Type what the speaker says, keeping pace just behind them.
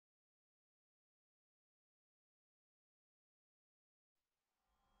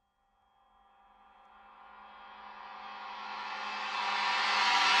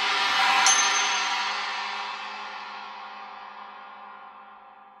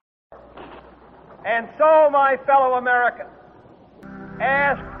And so, my fellow Americans,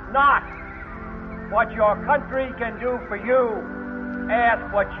 ask not what your country can do for you.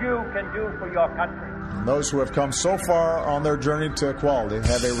 Ask what you can do for your country. And those who have come so far on their journey to equality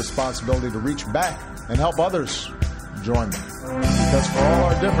have a responsibility to reach back and help others join them. Because for all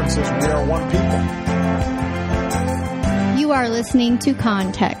our differences, we are one people. You are listening to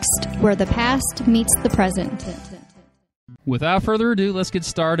Context, where the past meets the present. Without further ado, let's get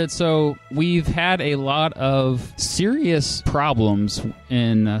started. So we've had a lot of serious problems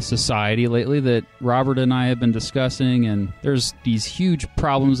in society lately that Robert and I have been discussing, and there's these huge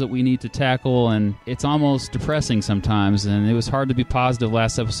problems that we need to tackle, and it's almost depressing sometimes. And it was hard to be positive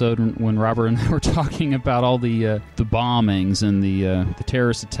last episode when Robert and I were talking about all the bombings and the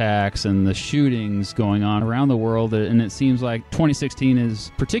terrorist attacks and the shootings going on around the world. And it seems like 2016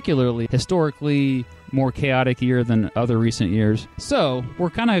 is particularly historically more chaotic year than other recent years. So we're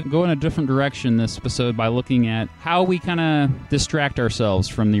kind of going a different direction this episode by looking at how we kind of distract ourselves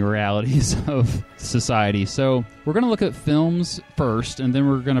from the realities of society. So we're going to look at films first, and then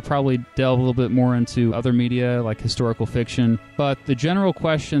we're going to probably delve a little bit more into other media like historical fiction. But the general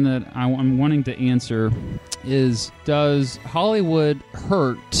question that I'm wanting to answer is, does Hollywood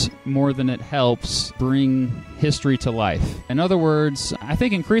hurt more than it helps bring history to life? In other words, I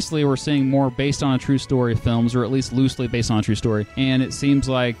think increasingly we're seeing more based on a true story films, or at least loosely based on a true story, and it seems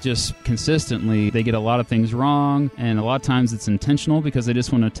like just consistently they get a lot of things wrong, and a lot of times it's intentional because they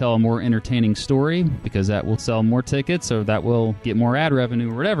just want to tell a more entertaining story because that will sell more tickets or that will get more ad revenue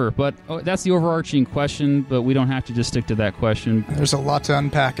or whatever. But that's the overarching question, but we don't have to just stick to that question. There's a lot to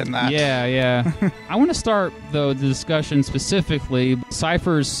unpack in that. Yeah. I want to start, though, the discussion specifically.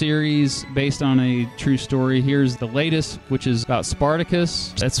 Cypher's series based on a true story. Here's the latest, which is about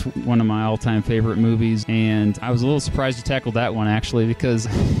Spartacus. That's one of my all-time favorite movies, and I was a little surprised to tackle that one, actually, because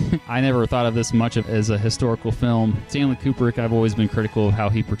I never thought of this much as a historical film. Stanley Kubrick, I've always been critical of how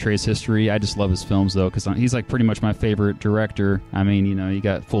he portrays history. I just love his films, though, because he's like pretty much my favorite director. I mean, you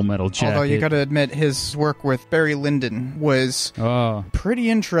got Full Metal Jacket. Although you got to admit, his work with Barry Lyndon was pretty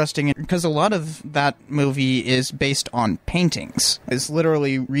interesting, because a lot of that movie is based on paintings. It's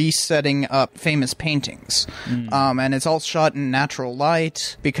literally resetting up famous paintings. And it's all shot in natural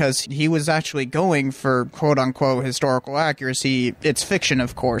light because he was actually going for quote-unquote historical accuracy. It's fiction,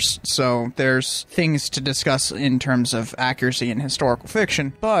 of course, so there's things to discuss in terms of accuracy in historical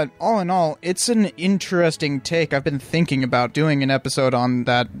fiction. But all in all, it's an interesting take. I've been thinking about doing an episode on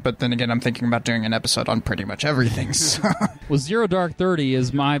that, but then again, I'm thinking about doing an episode on pretty much everything. So. Well, Zero Dark 30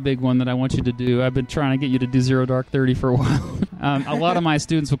 is my big one that I want you to do. I've been trying to get you to do Zero Dark 30 for a while. A lot of my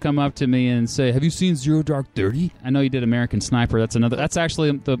students will come up to me and say, "Have you seen Zero Dark 30? I know you did American Sniper. That's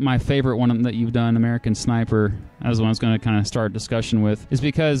actually my favorite one that you've done, American Sniper. That was the one I was going to kind of start discussion with, is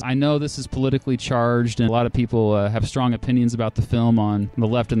because I know this is politically charged, and a lot of people have strong opinions about the film on the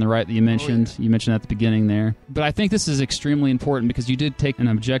left and the right that you mentioned. You mentioned at the beginning there. But I think this is extremely important because you did take an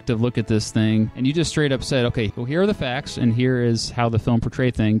objective look at this thing, and you just straight up said, okay, well, here are the facts, and here is how the film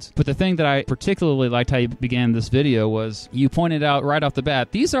portrayed things. But the thing that I particularly liked how you began this video was you pointed out right off the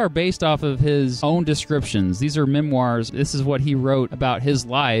bat, these are based off of his own descriptions. These are memoirs. This is what he wrote about his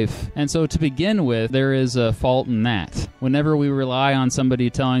life. And so to begin with, there is a fault in that. Whenever we rely on somebody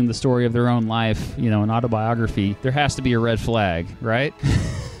telling the story of their own life, an autobiography, there has to be a red flag, right?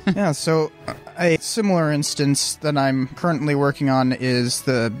 Yeah, so a similar instance that I'm currently working on is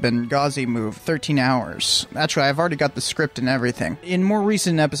the Benghazi move, 13 Hours. Actually, I've already got the script and everything. In more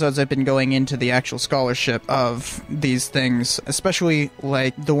recent episodes, I've been going into the actual scholarship of these things, especially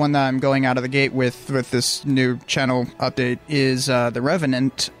like the one that I'm going out of the gate with this new channel update is The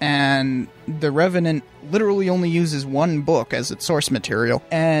Revenant, and The Revenant literally only uses one book as its source material,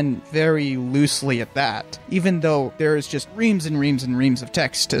 and very loosely at that, even though there is just reams and reams and reams of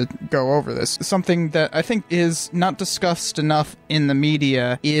text to go over this. Something that I think is not discussed enough in the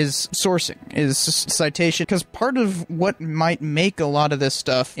media is sourcing, is citation, because part of what might make a lot of this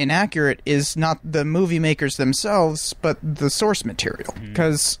stuff inaccurate is not the movie makers themselves, but the source material.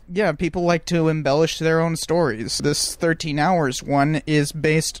 Because, people like to embellish their own stories. This 13 Hours one is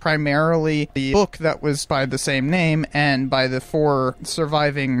based primarily the book that was by the same name and by the 4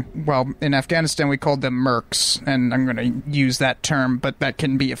 surviving, in Afghanistan we called them mercs, and I'm going to use that term, but that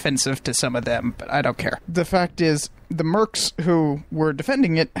can be offensive to some of them, but I don't care. The fact is, the mercs who were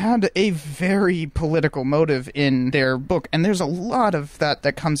defending it had a very political motive in their book, and there's a lot of that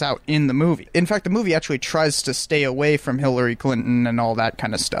comes out in the movie. In fact, the movie actually tries to stay away from Hillary Clinton and all that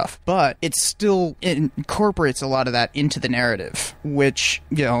kind of stuff, but it still incorporates a lot of that into the narrative, which,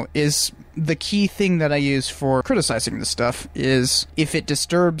 is the key thing that I use for criticizing this stuff is if it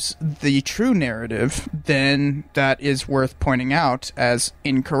disturbs the true narrative, then that is worth pointing out as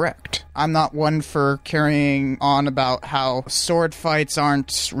incorrect. I'm not one for carrying on about how sword fights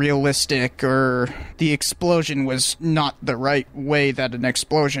aren't realistic or the explosion was not the right way that an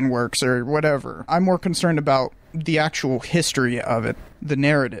explosion works or whatever. I'm more concerned about the actual history of it, the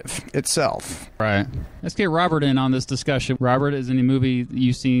narrative itself. Right. Let's get Robert in on this discussion. Robert, is any movie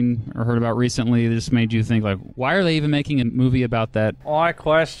you've seen or heard about recently that just made you think, like, why are they even making a movie about that? Well, I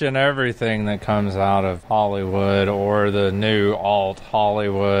question everything that comes out of Hollywood or the new alt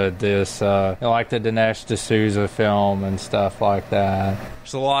Hollywood, this, like the Dinesh D'Souza film and stuff like that.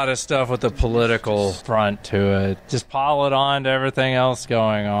 There's a lot of stuff with the political front to it. Just pile it on to everything else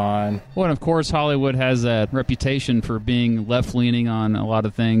going on. Well, and of course, Hollywood has that reputation for being left-leaning on a lot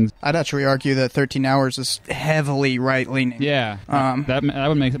of things. I'd actually argue that 13 Hours is heavily right-leaning. Yeah. That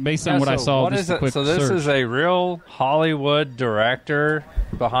would make it, based on what I saw. What is it? So this is a real Hollywood director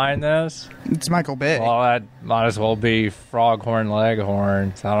behind this? It's Michael Bay. Well, that might as well be Froghorn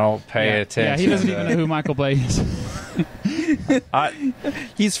Leghorn. So I don't pay attention. Yeah, he doesn't even know who Michael Bay is.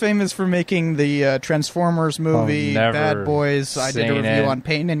 He's famous for making the Transformers movie, Bad Boys. I did a review on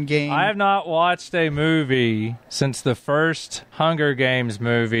Pain and Gain. I have not watched a movie since the first Hunger Games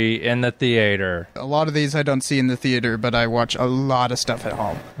movie in the theater. A lot of these I don't see in the theater, but I watch a lot of stuff at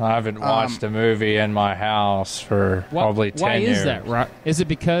home. I haven't watched a movie in my house for probably 10 years. Why is that, right? Is it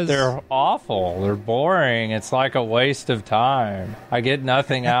because... They're awful. They're boring. It's like a waste of time. I get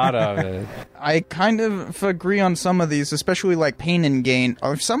nothing out of it. I kind of agree on some of these, especially like Pain and Gain.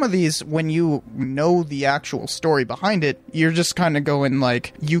 Some of these, when you know the actual story behind it, you're just kind of going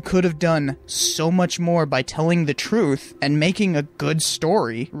like, you could have done so much more by telling the truth and making a good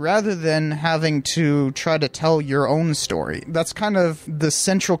story rather than having to try to tell your own story. That's kind of the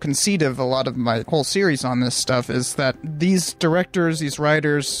central conceit of a lot of my whole series on this stuff, is that these directors, these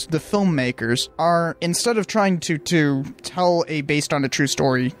writers, the filmmakers are, instead of trying to tell a based on a true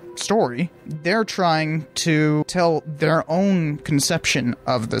story, they're trying to tell their own conception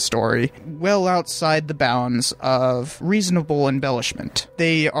of the story well outside the bounds of reasonable embellishment.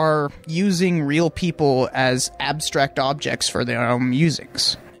 They are using real people as abstract objects for their own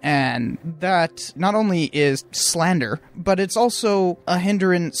musings. And that not only is slander, but it's also a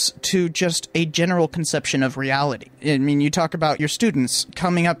hindrance to just a general conception of reality. I mean, you talk about your students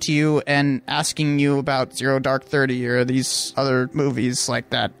coming up to you and asking you about Zero Dark 30 or these other movies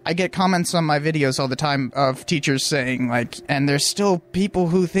like that. I get comments on my videos all the time of teachers saying, like, and there's still people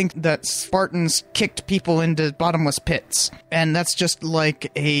who think that Spartans kicked people into bottomless pits. And that's just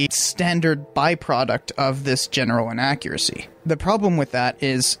like a standard byproduct of this general inaccuracy. The problem with that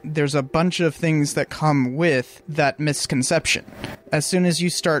is there's a bunch of things that come with that misconception. As soon as you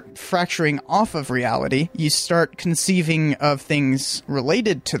start fracturing off of reality, you start conceiving of things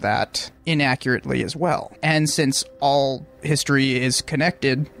related to that inaccurately as well. And since all history is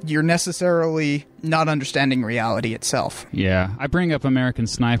connected, you're necessarily not understanding reality itself. Yeah, I bring up American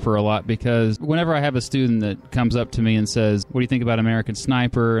Sniper a lot because whenever I have a student that comes up to me and says, what do you think about American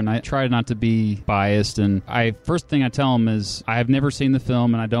Sniper? And I try not to be biased, and first thing I tell them is I have never seen the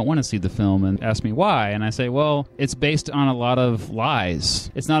film and I don't want to see the film, and ask me why. And I say, well, it's based on a lot of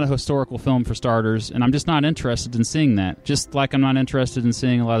lies. It's not a historical film for starters, and I'm just not interested in seeing that. Just like I'm not interested in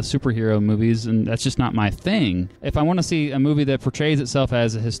seeing a lot of superhero movies, and that's just not my thing. If I want to see a movie that portrays itself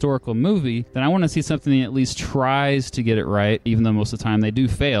as a historical movie, then I want to see something that at least tries to get it right, even though most of the time they do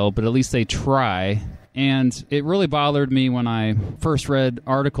fail, but at least they try. And it really bothered me when I first read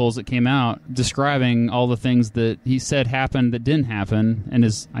articles that came out describing all the things that he said happened that didn't happen in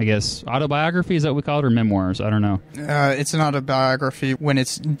his, I guess, autobiography, is that what we call it, or memoirs? I don't know. It's an autobiography when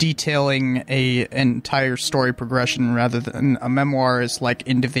it's detailing a entire story progression rather than a memoir is like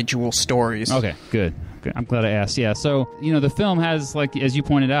individual stories. Okay, good. I'm glad I asked. Yeah, so, the film has, like, as you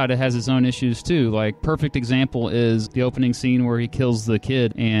pointed out, it has its own issues, too. Like, perfect example is the opening scene where he kills the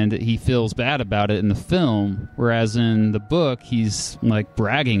kid, and he feels bad about it in the film, whereas in the book, he's, like,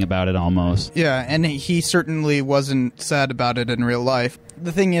 bragging about it almost. Yeah, and he certainly wasn't sad about it in real life.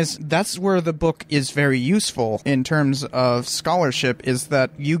 The thing is, that's where the book is very useful in terms of scholarship, is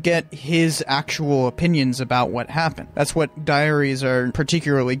that you get his actual opinions about what happened. That's what diaries are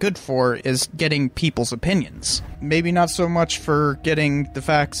particularly good for, is getting people's opinions. Maybe not so much for getting the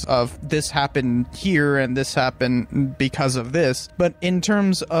facts of this happened here and this happened because of this, but in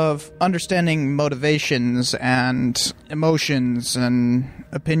terms of understanding motivations and emotions and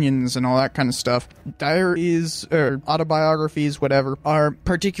opinions and all that kind of stuff, diaries or autobiographies, whatever, are are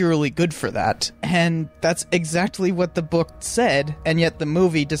particularly good for that. And that's exactly what the book said, and yet the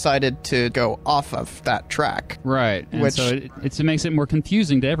movie decided to go off of that track. Right. And Which- so it makes it more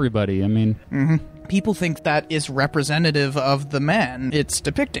confusing to everybody. I mean, People think that is representative of the man it's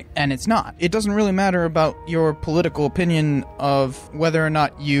depicting, and it's not. It doesn't really matter about your political opinion of whether or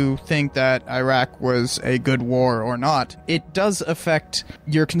not you think that Iraq was a good war or not. It does affect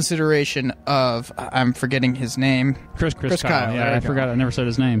your consideration of, I'm forgetting his name. Chris Kyle. there Yeah, you I go. forgot. I never said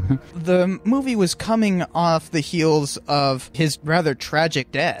his name. The movie was coming off the heels of his rather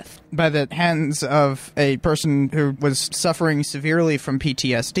tragic death by the hands of a person who was suffering severely from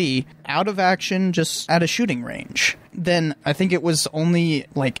PTSD, out of action, just at a shooting range. Then I think it was only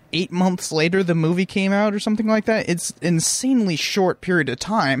like 8 months later the movie came out or something like that. It's an insanely short period of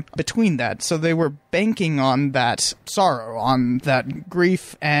time between that. So they were banking on that sorrow, on that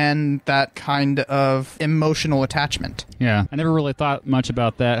grief, and that kind of emotional attachment. Yeah. I never really thought much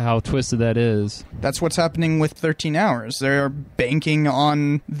about that, how twisted that is. That's what's happening with 13 Hours. They're banking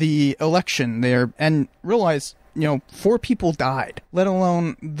on the election there, and realize, 4 people died, let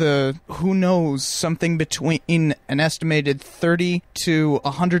alone who knows, something between an estimated 30 to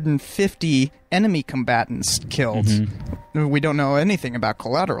 150 enemy combatants killed. We don't know anything about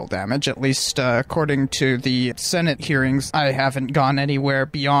collateral damage, at least according to the Senate hearings. I haven't gone anywhere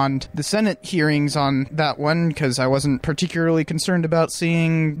beyond the Senate hearings on that one because I wasn't particularly concerned about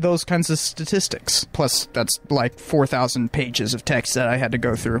seeing those kinds of statistics. Plus, that's like 4,000 pages of text that I had to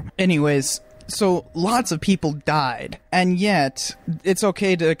go through. Anyways, so lots of people died, and yet it's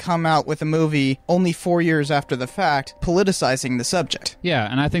okay to come out with a movie only 4 years after the fact, politicizing the subject. Yeah,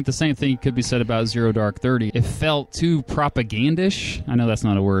 and I think the same thing could be said about Zero Dark 30. It felt too propagandish. I know that's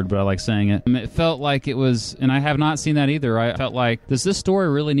not a word, but I like saying it. It felt like it was, and I have not seen that either. I felt like, does this story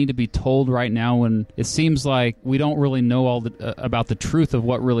really need to be told right now when it seems like we don't really know all about the truth of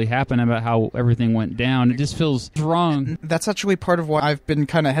what really happened, about how everything went down? It just feels wrong. That's actually part of why I've been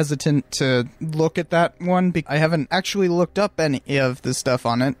kind of hesitant to look at that one. I haven't actually looked up any of the stuff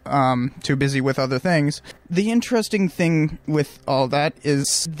on it. Too busy with other things. The interesting thing with all that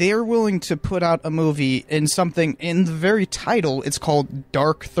is they're willing to put out a movie in something, in the very title, it's called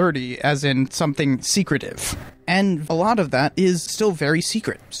Dark 30, as in something secretive. And a lot of that is still very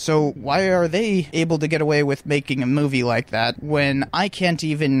secret. So why are they able to get away with making a movie like that when I can't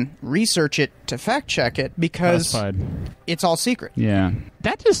even research it to fact check it because Classified. it's all secret? Yeah.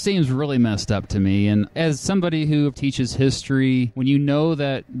 That just seems really messed up to me. And as somebody who teaches history, when you know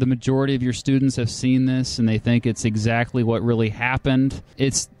that the majority of your students have seen this and they think it's exactly what really happened,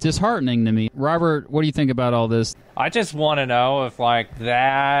 it's disheartening to me. Robert, what do you think about all this? I just want to know if, like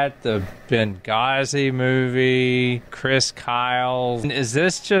that, the Benghazi movie, Chris Kyle, is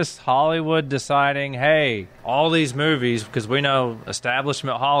this just Hollywood deciding, hey, all these movies, because we know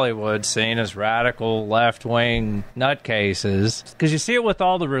establishment Hollywood seen as radical left-wing nutcases, because you see it with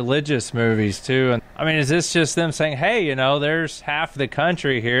all the religious movies too. And I mean, is this just them saying, hey, there's half the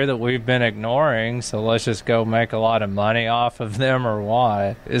country here that we've been ignoring, so let's just go make a lot of money off of them, or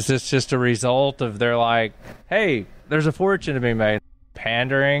what? Is this just a result of they're like, hey, there's a fortune to be made?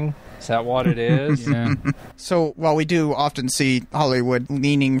 Pandering? Is that what it is? Yeah. So while we do often see Hollywood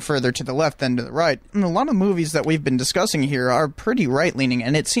leaning further to the left than to the right, a lot of movies that we've been discussing here are pretty right-leaning,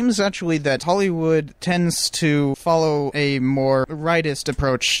 and it seems actually that Hollywood tends to follow a more rightist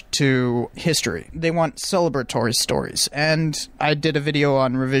approach to history. They want celebratory stories, and I did a video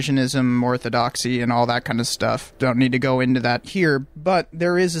on revisionism, orthodoxy, and all that kind of stuff. Don't need to go into that here, but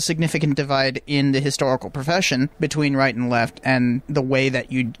there is a significant divide in the historical profession between right and left, and the way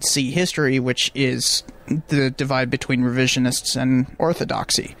that you see history, which is the divide between revisionists and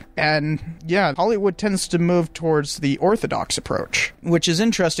orthodoxy. And yeah, Hollywood tends to move towards the orthodox approach, which is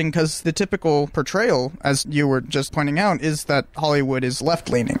interesting because the typical portrayal, as you were just pointing out, is that Hollywood is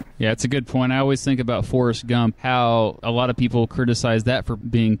left-leaning. Yeah, it's a good point. I always think about Forrest Gump, how a lot of people criticize that for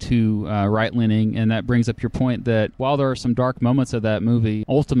being too right-leaning, and that brings up your point that while there are some dark moments of that movie,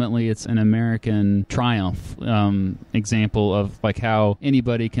 ultimately it's an American triumph example of like how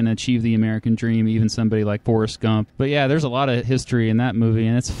anybody can achieve the American dream, even somebody like Forrest Gump. But yeah, there's a lot of history in that movie,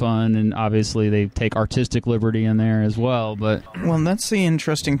 and it's fun, and obviously they take artistic liberty in there as well. But well, that's the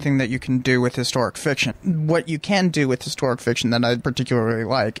interesting thing that you can do with historic fiction. What you can do with historic fiction that I particularly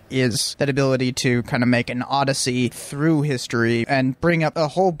like is that ability to kind of make an odyssey through history and bring up a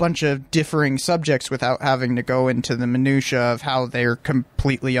whole bunch of differing subjects without having to go into the minutia of how they're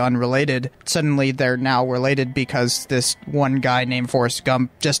completely unrelated. Suddenly they're now related because this one guy named Forrest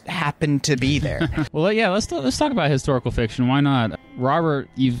Gump just happened to be there. well, yeah, let's talk about historical fiction. Why not? Robert,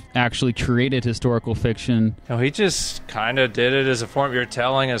 you've actually created historical fiction. No, he just kind of did it as a form. You're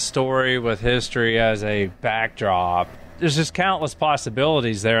telling a story with history as a backdrop. There's just countless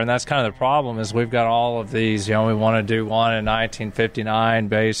possibilities there, and that's kind of the problem. Is we've got all of these. We want to do one in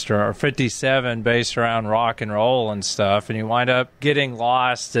 1959 or 57 based around rock and roll and stuff, and you wind up getting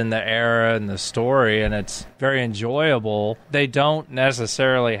lost in the era and the story, and it's very enjoyable. They don't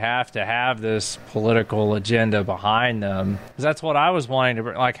necessarily have to have this political agenda behind them. 'Cause that's what I was wanting to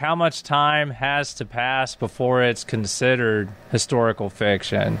bring. Like, how much time has to pass before it's considered historical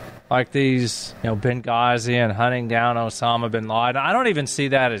fiction? Like these, Benghazi and hunting down Osama bin Laden. I don't even see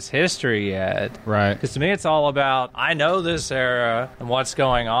that as history yet. Right. Because to me, it's all about, I know this era and what's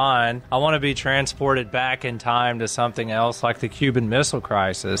going on. I want to be transported back in time to something else, like the Cuban Missile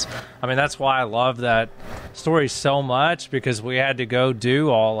Crisis. I mean, that's why I love that story so much, because we had to go do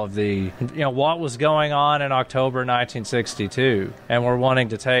all of the, what was going on in October 1962. And we're wanting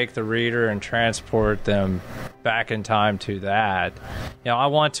to take the reader and transport them back in time to that. I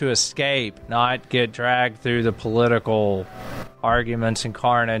want to escape, not get dragged through the political arguments and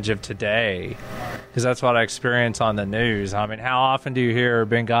carnage of today, because that's what I experience on the news. I mean, how often do you hear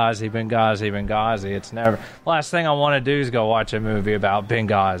Benghazi, Benghazi, Benghazi? It's never. Last thing I want to do is go watch a movie about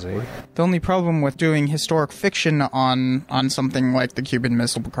Benghazi. The only problem with doing historic fiction on something like the Cuban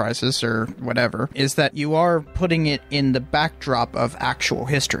Missile Crisis or whatever is that you are putting it in the backdrop of actual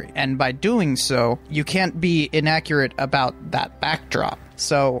history, and by doing so, you can't be inaccurate about that backdrop.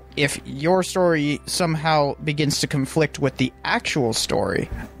 So if your story somehow begins to conflict with the actual story,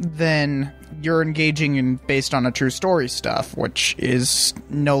 then you're engaging in based on a true story stuff, which is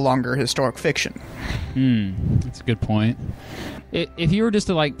no longer historic fiction. That's a good point. If you were just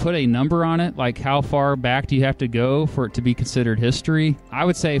to put a number on it, like how far back do you have to go for it to be considered history, I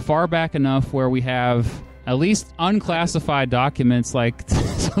would say far back enough where we have at least unclassified documents,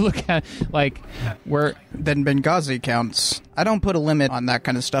 to look at, where... Then Benghazi counts. I don't put a limit on that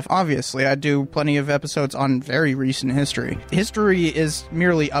kind of stuff. Obviously, I do plenty of episodes on very recent history. History is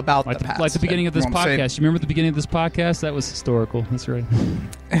merely about the past. Like the beginning of this podcast. You remember the beginning of this podcast? That was historical. That's right.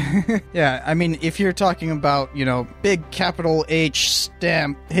 Yeah, I mean, if you're talking about, big capital H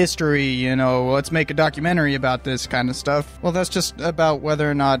stamp history, let's make a documentary about this kind of stuff, well, that's just about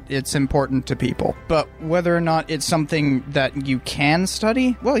whether or not it's important to people. But whether or not it's something that you can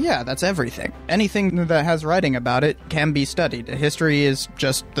study, well, yeah, that's everything. Anything that has writing about it can be studied. History is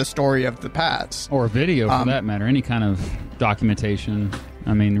just the story of the past. Or video, for that matter. Any kind of documentation.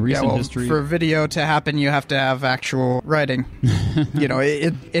 I mean, recent history. For video to happen, you have to have actual writing.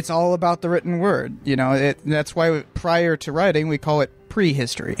 It's all about the written word. That's why prior to writing, we call it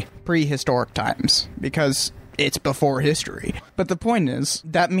prehistory, prehistoric times, because it's before history. But the point is,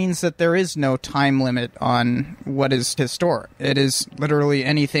 that means that there is no time limit on what is historic. It is literally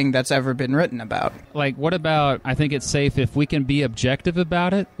anything that's ever been written about. What about, I think it's safe if we can be objective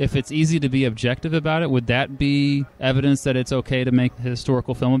about it? If it's easy to be objective about it, would that be evidence that it's okay to make a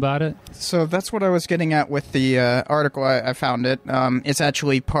historical film about it? So that's what I was getting at with the article. I found it. It's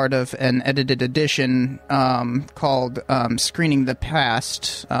actually part of an edited edition called Screening the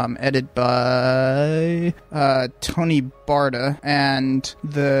Past, edited by Tony Barta, and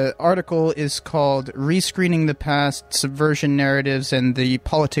the article is called Rescreening the Past, Subversion Narratives and the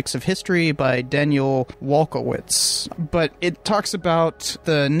Politics of History by Daniel Wolkowitz. But it talks about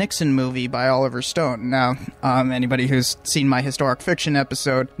the Nixon movie by Oliver Stone. Now, anybody who's seen my historic fiction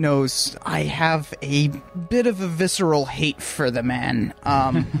episode knows I have a bit of a visceral hate for the man.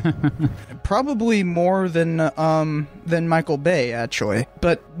 Probably more than Michael Bay, actually.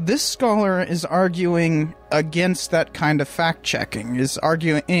 But this scholar is arguing against that kind of fact-checking, is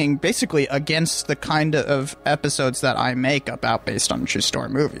arguing basically against the kind of episodes that I make about based on true story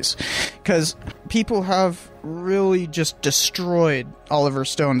movies. Because people have really just destroyed Oliver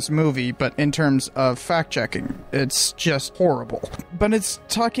Stone's movie, but in terms of fact-checking, it's just horrible. But it's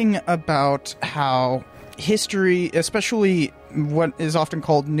talking about how history, especially what is often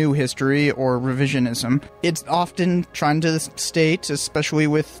called new history or revisionism, it's often trying to state, especially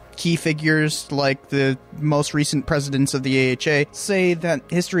with key figures like the most recent presidents of the AHA, say that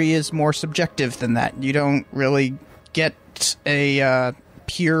history is more subjective than that. You don't really get a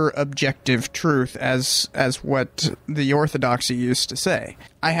pure objective truth as what the orthodoxy used to say.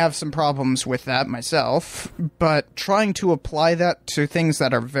 I have some problems with that myself, but trying to apply that to things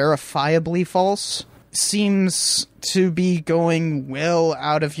that are verifiably false seems to be going well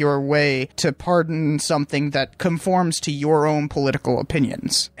out of your way to pardon something that conforms to your own political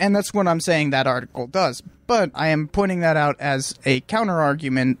opinions. And that's what I'm saying that article does. But I am pointing that out as a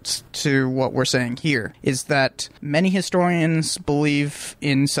counter-argument to what we're saying here, is that many historians believe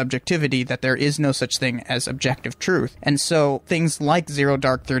in subjectivity, that there is no such thing as objective truth. And so things like Zero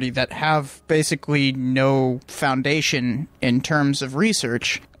Dark 30 that have basically no foundation in terms of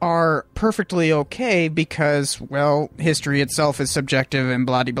research are perfectly okay because, well, history itself is subjective and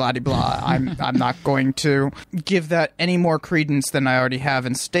blah-de-blah-de-blah. I'm not going to give that any more credence than I already have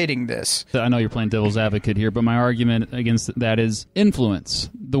in stating this. I know you're playing devil's advocate here, but my argument against that is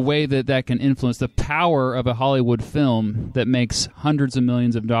influence. The way that can influence the power of a Hollywood film that makes hundreds of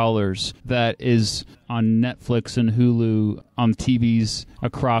millions of dollars, that is on Netflix and Hulu, on TVs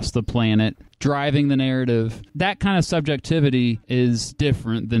across the planet, driving the narrative. That kind of subjectivity is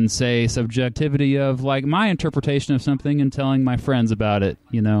different than, say, subjectivity of, like, my interpretation of something and telling my friends about it,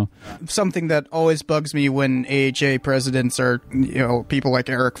 you know? Something that always bugs me when AHA presidents are, people like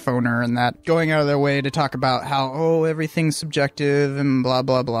Eric Foner and that, going out of their way to talk about how, everything's subjective and blah,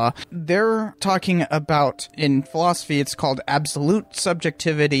 blah, blah. They're talking about, in philosophy, it's called absolute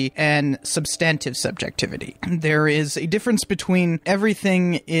subjectivity and substantive subjectivity. There is a difference between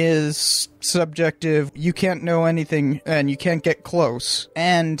everything is subjective, you can't know anything, and you can't get close,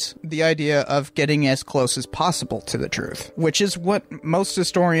 and the idea of getting as close as possible to the truth, which is what most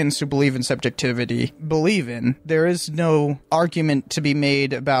historians who believe in subjectivity believe in. There is no argument to be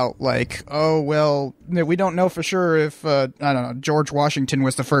made about, like, we don't know for sure if, George Washington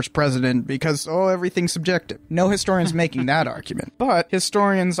was the first president because, everything's subjective. No historian's making that argument. But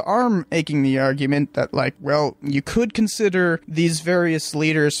historians are making the argument that, you could consider these various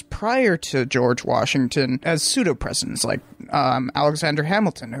leaders prior to George Washington as pseudo-presidents, like Alexander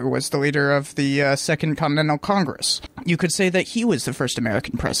Hamilton, who was the leader of the Second Continental Congress. You could say that he was the first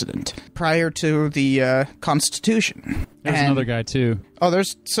American president prior to the Constitution. There's another guy, too. Oh,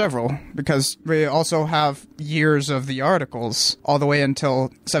 there's several, because we also have years of the articles all the way until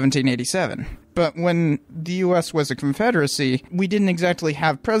 1787. But when the U.S. was a confederacy, we didn't exactly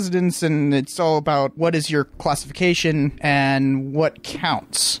have presidents, and it's all about what is your classification and what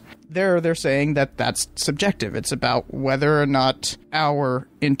counts. They're saying that that's subjective. It's about whether or not our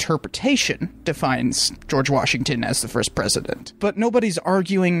interpretation defines George Washington as the first president. But nobody's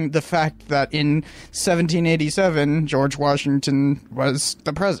arguing the fact that in 1787, George Washington was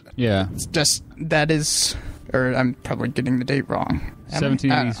the president. Yeah. It's just, that is... Or I'm probably getting the date wrong.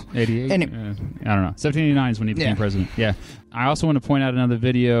 1788? Anyway. I don't know. 1789 is when he became president. Yeah. I also want to point out another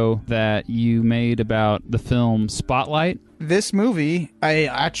video that you made about the film Spotlight. This movie, I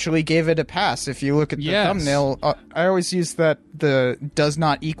actually gave it a pass. If you look at the thumbnail, I always use the does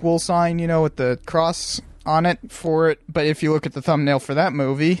not equal sign, with the cross on it for it. But if you look at the thumbnail for that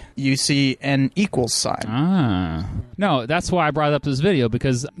movie, you see an equals sign. Ah. No, that's why I brought up this video,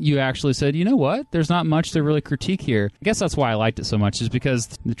 because you actually said, you know what? There's not much to really critique here. I guess that's why I liked it so much, is because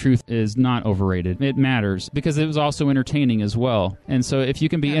the truth is not overrated. It matters, because it was also entertaining as well. And so if you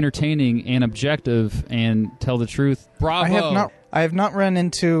can be entertaining and objective and tell the truth, bravo! I have not run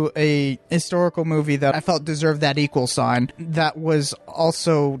into a historical movie that I felt deserved that equal sign that was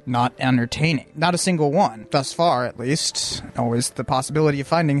also not entertaining. Not a single one, thus far at least. Always the possibility of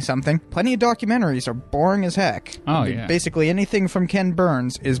finding something. Plenty of documentaries are boring as heck. Oh, yeah. Basically anything from Ken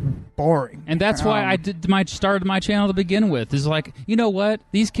Burns is boring. And that's why I started my channel to begin with. Is like, you know what?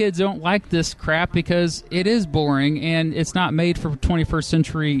 These kids don't like this crap because it is boring and it's not made for 21st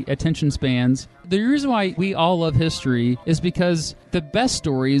century attention spans. The reason why we all love history is because the best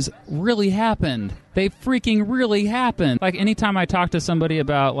stories really happened. They freaking really happened. Like, anytime I talk to somebody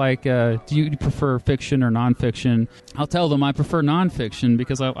about, do you prefer fiction or nonfiction, I'll tell them I prefer nonfiction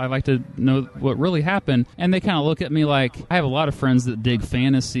because I like to know what really happened. And they kind of look at me like, I have a lot of friends that dig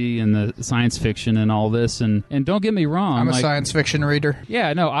fantasy and the science fiction and all this. And don't get me wrong. I'm a science fiction reader.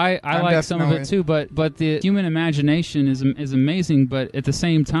 Yeah, no, I like some of it too. But the human imagination is amazing. But at the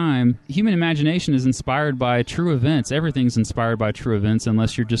same time, human imagination is inspired by true events. Everything's inspired by true events,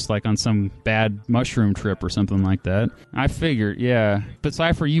 unless you're just like on some bad mushroom trip or something like that. I figured, yeah. But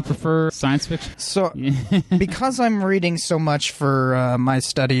Cypher, you prefer science fiction? So, because I'm reading so much for my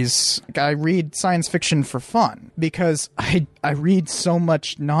studies, I read science fiction for fun. Because I read so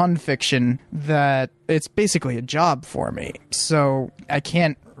much nonfiction that it's basically a job for me. So I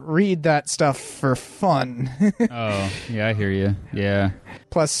can't read that stuff for fun. Oh, yeah, I hear you. Yeah.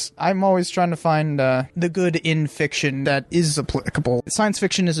 Plus, I'm always trying to find the good in fiction that is applicable. Science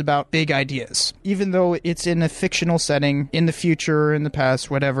fiction is about big ideas. Even though it's in a fictional setting, in the future, in the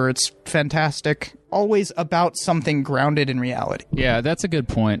past, whatever, it's fantastic. Always about something grounded in reality. Yeah, that's a good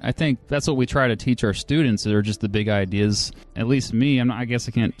point. I think that's what we try to teach our students. They're just the big ideas. At least me, I guess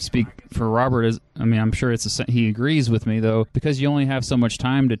I can't speak for Robert. I'm sure he agrees with me, though, because you only have so much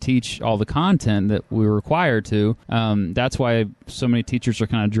time to teach all the content that we're required to. That's why so many teachers are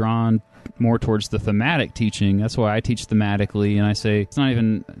kind of drawn more towards the thematic teaching. That's why I teach thematically, and I say it's not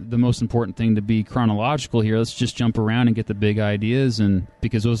even the most important thing to be chronological here. Let's just jump around and get the big ideas, and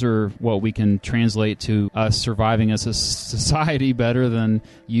because those are what we can translate to us surviving as a society better than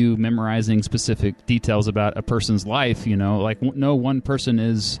you memorizing specific details about a person's life. Like no one person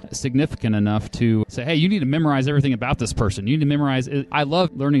is significant enough to say, hey, you need to memorize everything about this person. You need to memorize it. I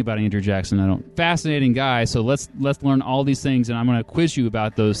love learning about Andrew Jackson. Fascinating guy, so let's learn all these things, and I'm going to quiz you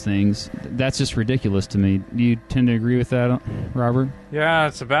about those things. That's just ridiculous to me. Do you tend to agree with that, Robert? Yeah,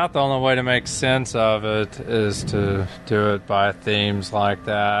 it's about the only way to make sense of it is to do it by themes like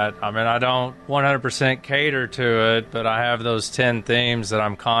that. I mean, I don't 100% cater to it, but I have those 10 themes that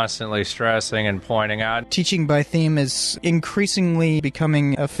I'm constantly stressing and pointing out. Teaching by theme is increasingly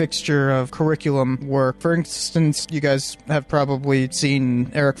becoming a fixture of curriculum work. For instance, you guys have probably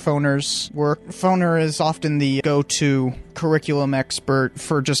seen Eric Foner's work. Foner is often the go-to curriculum expert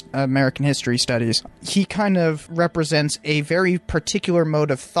for just American history studies. He kind of represents a very particular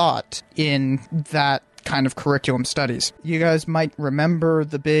mode of thought in that kind of curriculum studies. You guys might remember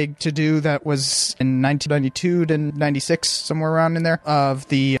the big to-do that was in 1992 to 96, somewhere around in there, of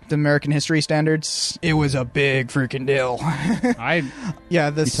the American history standards. It was a big freaking deal.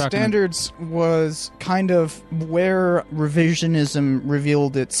 The standards was kind of where revisionism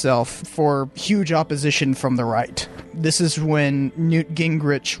revealed itself for huge opposition from the right. This is when Newt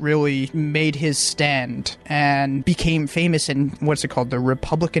Gingrich really made his stand and became famous in, what's it called, the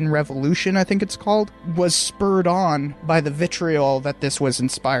Republican Revolution, I think it's called, was spurred on by the vitriol that this was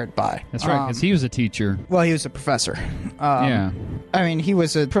inspired by. That's right, because he was a teacher. Well, he was a professor. Yeah. I mean, he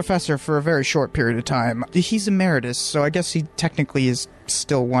was a professor for a very short period of time. He's emeritus, so I guess he technically is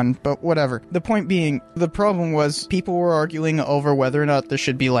still one, but whatever. The point being, the problem was people were arguing over whether or not there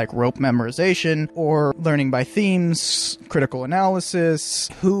should be like rote memorization or learning by themes, critical analysis,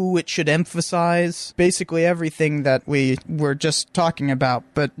 who it should emphasize, basically everything that we were just talking about,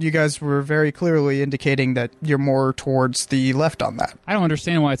 but you guys were very clearly indicating that you're more towards the left on that. I don't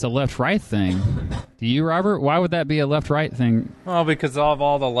understand why it's a left-right thing. Do you, Robert? Why would that be a left-right thing? Well, because of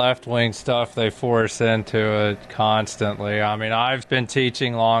all the left-wing stuff they force into it constantly. I mean, I've been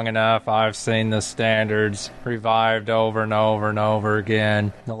teaching long enough. I've seen the standards revived over and over and over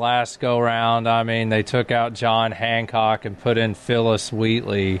again. The last go-round, I mean, they took out John Hancock and put in Phyllis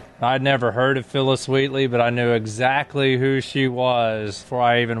Wheatley. I'd never heard of Phyllis Wheatley, but I knew exactly who she was before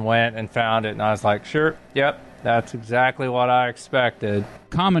I even went and found it. And I was like, sure, yep, that's exactly what I expected.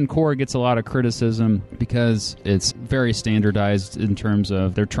 Common Core gets a lot of criticism because it's very standardized in terms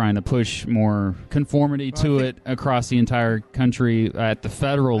of they're trying to push more conformity to it across the entire country at the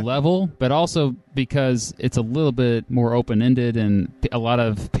federal level, but also because it's a little bit more open-ended, and a lot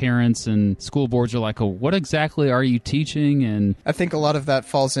of parents and school boards are like, oh, what exactly are you teaching? And I think a lot of that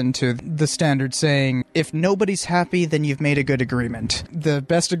falls into the standard saying, if nobody's happy, then you've made a good agreement. The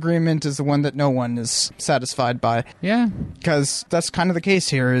best agreement is the one that no one is satisfied by. Yeah. Because that's kind of the case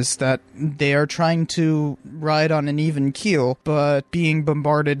here, is that they are trying to ride on an even keel, but being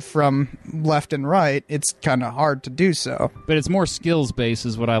bombarded from left and right, it's kind of hard to do so. But it's more skills-based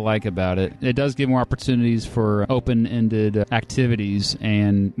is what I like about it. It does give more opportunities for open-ended activities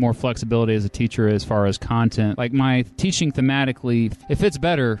and more flexibility as a teacher as far as content. Like my teaching thematically, it fits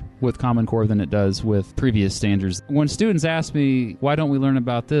better with Common Core than it does with previous standards. When students ask me, why don't we learn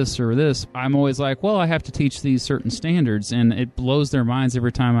about this or this, I'm always like, well, I have to teach these certain standards, and it blows their minds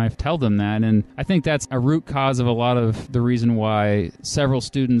every time I tell them that. And I think that's a root cause of a lot of the reason why several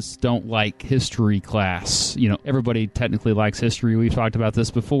students don't like history class. You know, everybody technically likes history. We've talked about this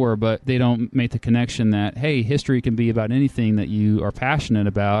before, but they don't make the connection that, hey, history can be about anything that you are passionate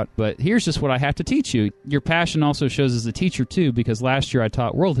about, but here's just what I have to teach you. Your passion also shows as a teacher, too, because last year I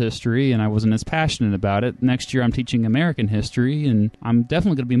taught world history, and I wasn't as passionate about it. Next year I'm teaching American history, and I'm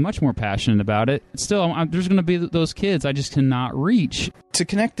definitely going to be much more passionate about it. Still, there's going to be those kids I just cannot reach. To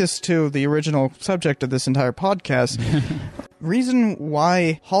connect this to the original subject of this entire podcast, reason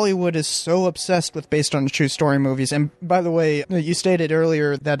why Hollywood is so obsessed with based on true story movies, and by the way, you stated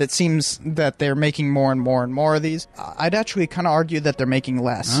earlier that it seems that they're making more and more and more of these. I'd actually kind of argue that they're making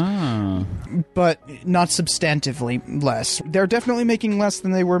less. But not substantively less. They're definitely making less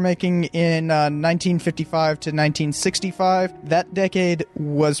than they were making in 1955 to 1965. That decade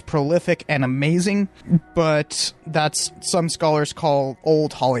was prolific and amazing, but that's some scholars call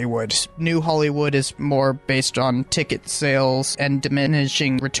old Hollywood. New Hollywood is more based on ticket sales and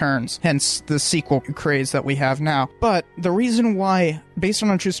diminishing returns, hence the sequel craze that we have now. But the reason why based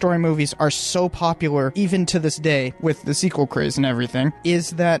on true story movies are so popular even to this day with the sequel craze and everything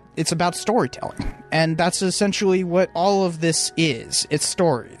is that it's about storytelling. And that's essentially what all of this is. It's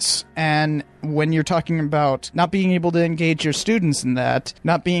stories. And when you're talking about not being able to engage your students in that,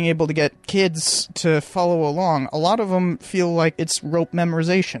 not being able to get kids to follow along, a lot of them feel like it's rote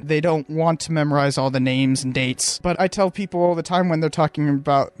memorization. They don't want to memorize all the names and dates. But I tell people all the time when they're talking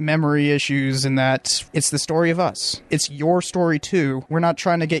about memory issues and that it's the story of us. It's your story too. We're not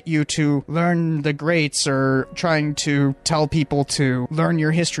trying to get you to learn the greats or trying to tell people to learn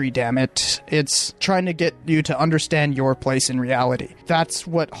your history, damn it. It's trying to get you to understand your place in reality. That's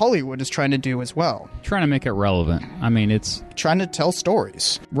what Hollywood is trying to do as well. Trying to make it relevant. I mean, it's trying to tell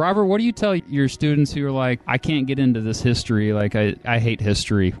stories. Robert, what do you tell your students who are like, I can't get into this history, like I hate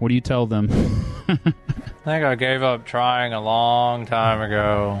history? What do you tell them? I think I gave up trying a long time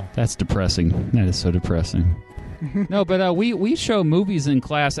ago. That's depressing. That is so depressing. No, but we show movies in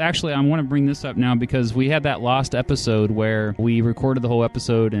class. Actually, I want to bring this up now because we had that lost episode where we recorded the whole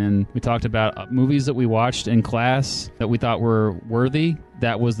episode and we talked about movies that we watched in class that we thought were worthy.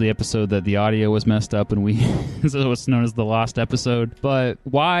 That was the episode that the audio was messed up and so it's known as the lost episode. But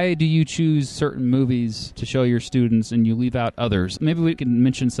why do you choose certain movies to show your students and you leave out others? Maybe we can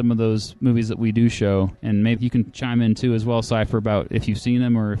mention some of those movies that we do show, and maybe you can chime in too as well, Cypher, about if you've seen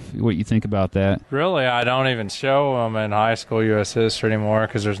them or what you think about that. Really, I don't even show them in high school U.S. history anymore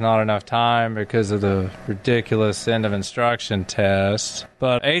because there's not enough time because of the ridiculous end of instruction test.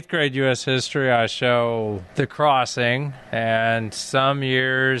 But 8th grade U.S. history, I show The Crossing, and some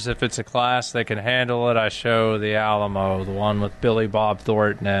years, if it's a class that can handle it, I show The Alamo, the one with Billy Bob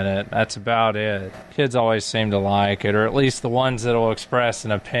Thornton in it. That's about it. Kids always seem to like it, or at least the ones that will express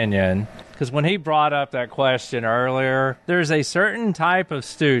an opinion. Because when he brought up that question earlier, there's a certain type of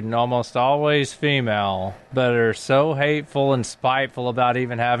student, almost always female, that are so hateful and spiteful about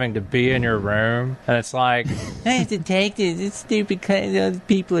even having to be in your room. And it's like, I have to take this. It's stupid because those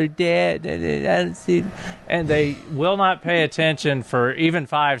people are dead. And they will not pay attention for even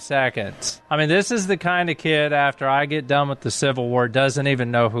 5 seconds. I mean, this is the kind of kid, after I get done with the Civil War, doesn't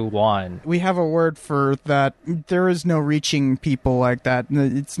even know who won. We have a word for that. There is no reaching people like that.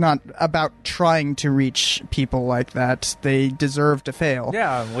 It's not about trying to reach people like that. They deserve to fail.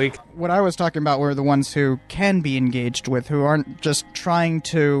 Yeah, what I was talking about were the ones who can be engaged with, who aren't just trying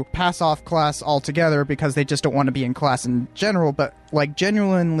to pass off class altogether because they just don't want to be in class in general, but like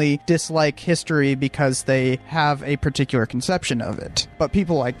genuinely dislike history because they have a particular conception of it. But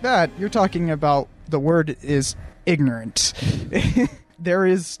people like that, you're talking about, the word is ignorant. There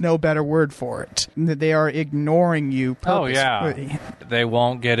is no better word for it. They are ignoring you purposely. Oh, yeah. They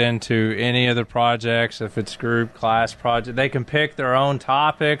won't get into any of the projects if it's group, class project. They can pick their own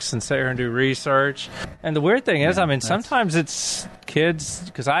topics and sit here and do research. And the weird thing is, sometimes it's kids,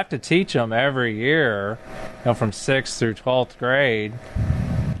 because I have to teach them every year, from 6th through 12th grade.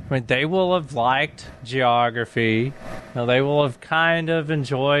 I mean, they will have liked geography. They will have kind of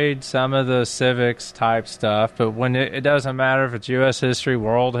enjoyed some of the civics type stuff, but when it doesn't matter if it's U.S. history,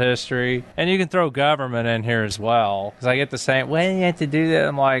 world history, and you can throw government in here as well. Because I get the same, well, you have to do that.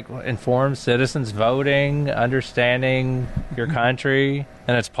 I'm like, informed citizens voting, understanding your country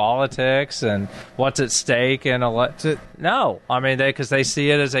and its politics and what's at stake in no, I mean, because they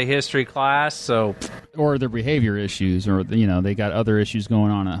see it as a history class, so or their behavior issues, or they got other issues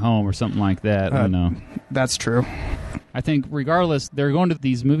going on at home or something like that. That's true. I think regardless, they're going to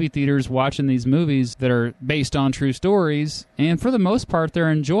these movie theaters watching these movies that are based on true stories, and for the most part, they're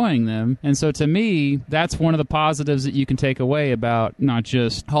enjoying them. And so to me, that's one of the positives that you can take away about not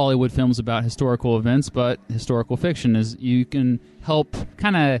just Hollywood films about historical events, but historical fiction, is you can help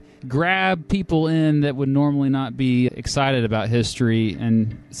kind of grab people in that would normally not be excited about history,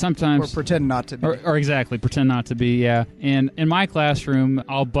 and sometimes... Or pretend not to be. Or exactly, pretend not to be, yeah. And in my classroom,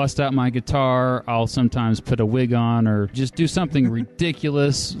 I'll bust out my guitar, I'll sometimes put a wig on, or just do something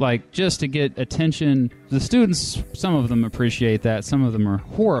ridiculous, like just to get attention the students, some of them appreciate that, some of them are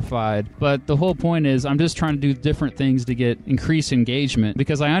horrified. But the whole point is I'm just trying to do different things to get increased engagement,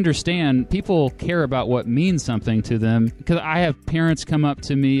 because I understand people care about what means something to them. Because I have parents come up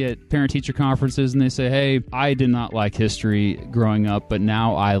to me at parent-teacher conferences and they say, hey, I did not like history growing up, but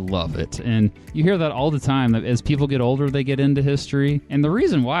now I love it. And you hear that all the time, that as people get older, they get into history. And the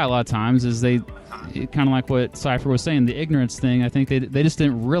reason why a lot of times is kind of like what Cypher was saying, the ignorance thing. I think they just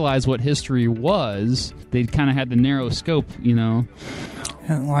didn't realize what history was. They kind of had the narrow scope, you know.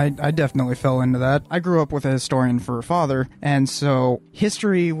 Well, I definitely fell into that. I grew up with a historian for a father, and so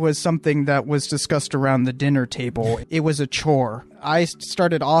history was something that was discussed around the dinner table. It was a chore. I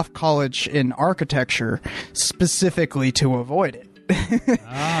started off college in architecture specifically to avoid it.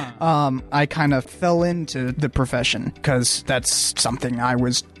 I kind of fell into the profession because that's something I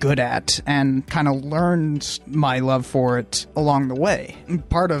was good at, and kind of learned my love for it along the way.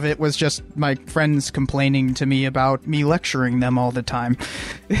 Part of it was just my friends complaining to me about me lecturing them all the time.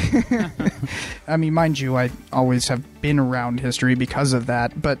 I mean, mind you, I always have been around history because of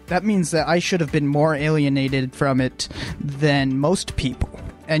that, but that means that I should have been more alienated from it than most people.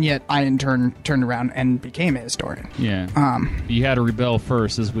 And yet, I in turn turned around and became a historian. Yeah. You had to rebel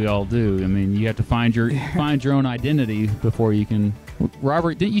first, as we all do. I mean, you have to find your own identity before you can.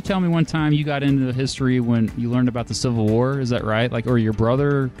 Robert, didn't you tell me one time you got into history when you learned about the Civil War? Is that right? Or your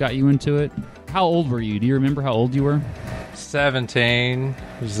brother got you into it? How old were you? Do you remember how old you were? 17. It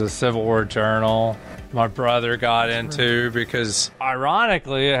was the Civil War Journal. My brother got into, because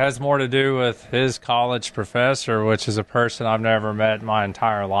ironically it has more to do with his college professor, which is a person I've never met in my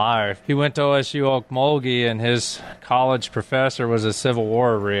entire life. He went to OSU Okmulgee, and his college professor was a Civil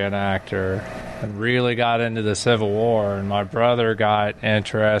War reenactor and really got into the Civil War, and my brother got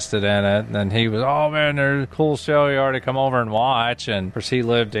interested in it, and then he was, oh man, there's a cool show, you ought to come over and watch. And of course he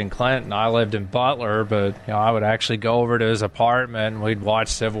lived in Clinton, I lived in Butler, but I would actually go over to his apartment and we'd watch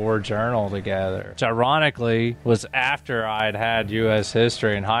Civil War Journal together, which ironically was after I'd had U.S.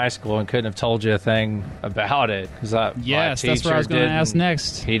 history in high school and couldn't have told you a thing about it. Yes, that's what I was going to ask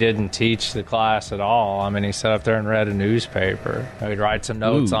next. He didn't teach the class at all. I mean, he sat up there and read a newspaper. He'd write some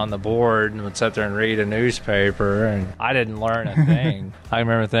notes on the board and would sit there and read a newspaper, and I didn't learn a thing. I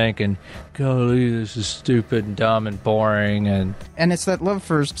remember thinking, golly, this is stupid and dumb and boring. And it's that love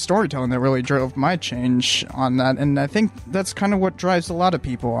for storytelling that really drove my change on that, and I think that's kind of what drives a lot of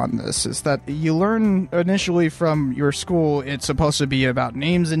people on this, is that you learn initially from your school it's supposed to be about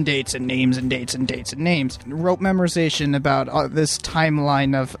names and dates and names and dates and dates and names. Rote memorization about this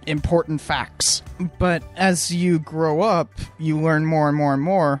timeline of important facts. But as you grow up, you learn more and more and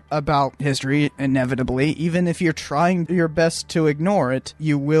more about history, inevitably. Even if you're trying your best to ignore it,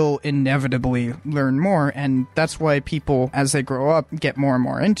 you will inevitably learn more, and that's why people, as they grow up, get more and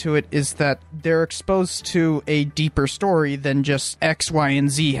more into it, is that they're exposed to a deeper story than just X, Y, and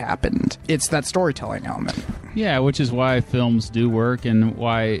Z happened. It's that storytelling element. Yeah, which is why films do work, and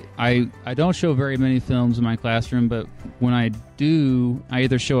why I don't show very many films in my classroom, but when I do, I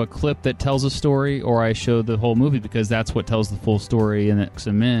either show a clip that tells a story or I show the whole movie, because that's what tells the full story and it's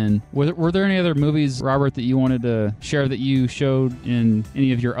them in. Were there any other movies, Robert, that you wanted to share that you showed in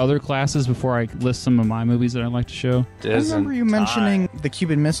any of your other classes before I list some of my movies that I'd like to show? I remember you mentioning the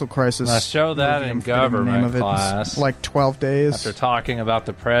Cuban Missile Crisis. I showed that in government class. Like 12 days. After talking about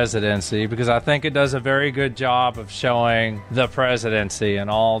the presidency, because I think it does a very good job of showing the presidency and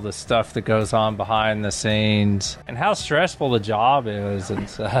all the stuff that goes on behind the scenes and how stressful the job is and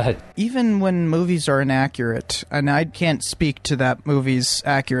such. Even when movies are inaccurate, and I can't speak to that movie's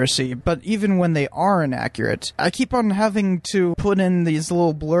accuracy, but even when they are inaccurate, I keep on having to put in these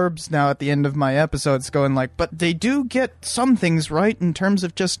little blurbs now at the end of my episodes going like, but they do get some things right in terms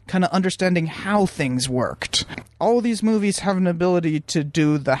of just kind of understanding how things worked. All of these movies have an ability to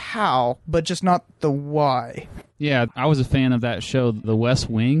do the how, but just not the why. Yeah, I was a fan of that show, The West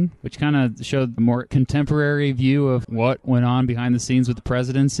Wing, which kind of showed a more contemporary view of what went on behind the scenes with the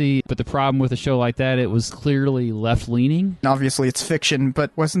presidency. But the problem with a show like that, it was clearly left-leaning. Obviously, it's fiction, but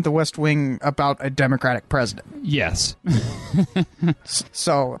wasn't The West Wing about a Democratic president? Yes.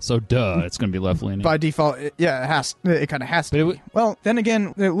 So duh, it's going to be left-leaning. By default, it kind of has to be. Well, then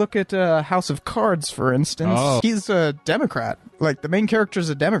again, look at House of Cards, for instance. Oh. He's a Democrat. Like, the main character's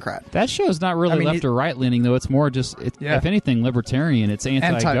a Democrat. That show is not really left or right leaning, though. It's more just, if anything, libertarian. It's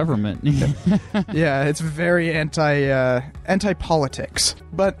anti-government. Yeah, it's very anti-politics.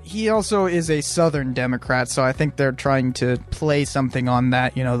 But he also is a Southern Democrat, so I think they're trying to play something on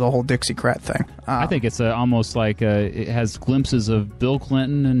that, the whole Dixiecrat thing. I think it's almost like it has glimpses of Bill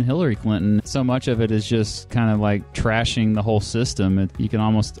Clinton and Hillary Clinton. So much of it is just kind of like trashing the whole system. You can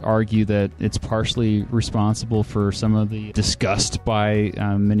almost argue that it's partially responsible for some of the disgust by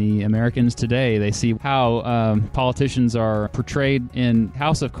many Americans today. They see how politicians are portrayed in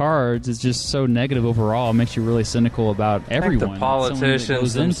House of Cards is just so negative overall. It makes you really cynical about everyone. I think the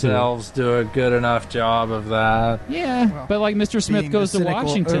politicians themselves do a good enough job of that. Yeah, but like Mr. Smith Goes to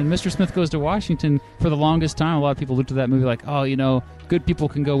Washington. Mr. Smith Goes to Washington, for the longest time, a lot of people looked at that movie like, oh, good people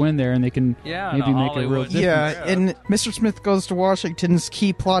can go in there and they can maybe make a real difference. Yeah, and Mr. Smith Goes to Washington's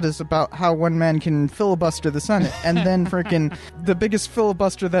key plot is about how one man can filibuster the Senate. And then freaking the biggest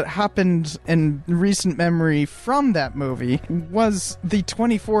filibuster that happened in recent memory from that movie was the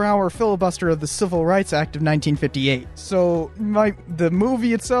 24-hour filibuster of the Civil Rights Act of 1958. So the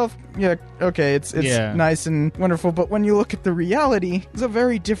movie itself, it's nice and wonderful, but when you look at the reality, it's a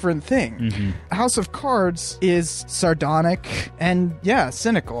very different thing. Mm-hmm. House of Cards is sardonic and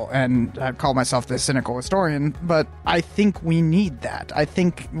cynical, and I call myself the cynical historian, but I think we need that. I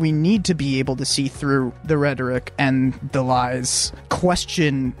think we need to be able to see through the rhetoric and the lies,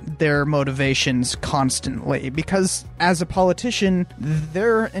 question their motivations constantly, because as a politician,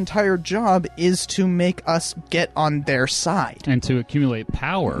 their entire job is to make us get on their side. And to accumulate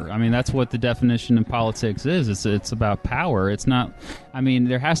power. I mean, that's what the definition of politics is. It's about power. It's not...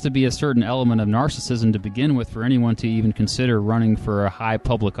 there has to be a certain element of narcissism to begin with for anyone to even consider running for a high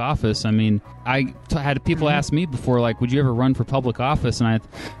public office. I had people ask me before, like, would you ever run for public office? And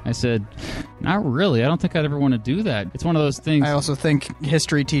I said, not really. I don't think I'd ever want to do that. It's one of those things. I also think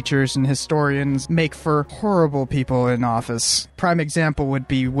history teachers and historians make for horrible people in office. Prime example would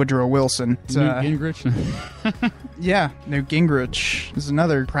be Woodrow Wilson. Newt Gingrich? Yeah, Newt Gingrich is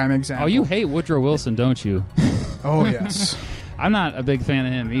another prime example. Oh, you hate Woodrow Wilson, don't you? Oh, yes. I'm not a big fan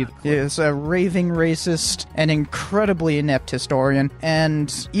of him either. He is a raving racist, an incredibly inept historian,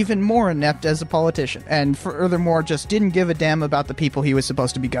 and even more inept as a politician. And furthermore, just didn't give a damn about the people he was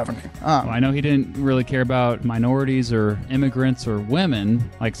supposed to be governing. Well, I know he didn't really care about minorities or immigrants or women.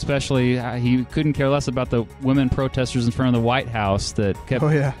 Like, especially, he couldn't care less about the women protesters in front of the White House that kept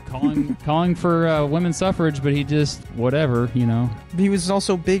calling for women's suffrage, but he just, whatever, He was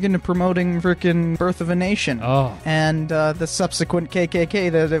also big into promoting frickin' Birth of a Nation. Oh. And the subsequent KKK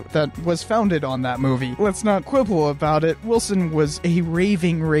that was founded on that movie. Let's not quibble about it. Wilson was a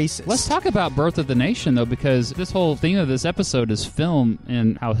raving racist. Let's talk about Birth of the Nation, though, because this whole theme of this episode is film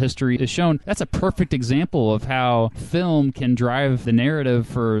and how history is shown. That's a perfect example of how film can drive the narrative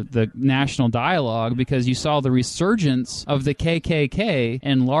for the national dialogue, because you saw the resurgence of the KKK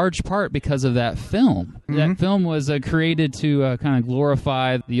in large part because of that film. Mm-hmm. That film was created to kind of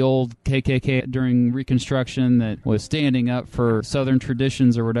glorify the old KKK during Reconstruction that was standing up for Southern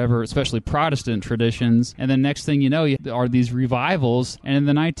traditions or whatever, especially Protestant traditions. And then next thing you know, are these revivals. And in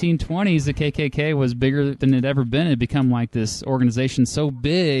the 1920s, the KKK was bigger than it ever been. It had become like this organization so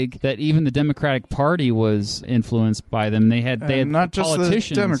big that even the Democratic Party was influenced by them. They had not just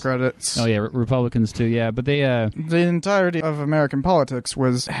politicians. The Democrats. Oh yeah, Republicans too. Yeah, but they the entirety of American politics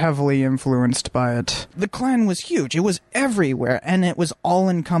was heavily influenced by it. The Klan was huge. It was everywhere, and it was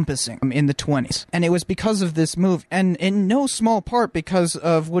all-encompassing in the 20s. And it was because of this move, and in no small part because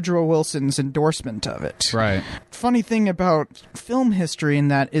of Woodrow Wilson's endorsement of it. Right. Funny thing about film history in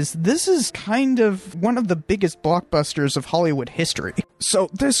that is this is kind of one of the biggest blockbusters of Hollywood history. So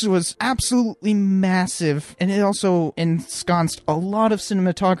this was absolutely massive, and it also ensconced a lot of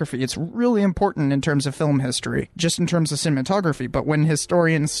cinematography. It's really important in terms of film history, just in terms of cinematography. But when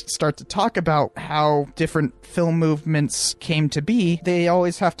historians start to talk about how different film movements came to be, they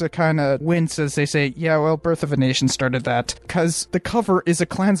always have to kind of wince as they say, yeah, well, Birth of a Nation started that, because the cover is a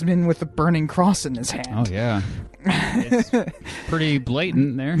Klansman with a burning cross in his hand. Oh, yeah. It's pretty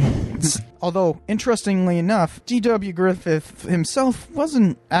blatant there. Although, interestingly enough, D.W. Griffith himself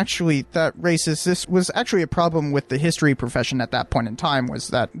wasn't actually that racist. This was actually a problem with the history profession at that point in time, was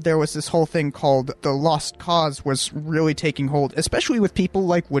that there was this whole thing called the lost cause was really taking hold, especially with people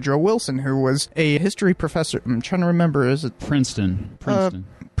like Woodrow Wilson, who was a history professor. I'm trying to remember, is it Princeton.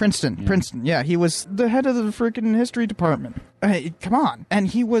 Princeton. Yeah, he was the head of the freaking history department. Come on. And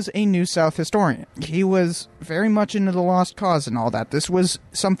he was a New South historian. He was very much into the lost cause and all that. This was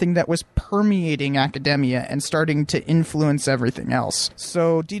something that was permeating academia and starting to influence everything else.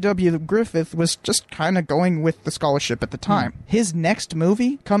 So D.W. Griffith was just kind of going with the scholarship at the time. His next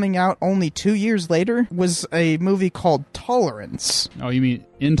movie, coming out only 2 years later, was a movie called Tolerance. Oh, you mean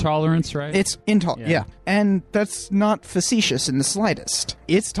Intolerance, right? It's Intolerance, yeah. And that's not facetious in the slightest.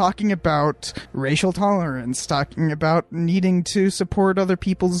 It's talking about racial tolerance, talking about needing to support other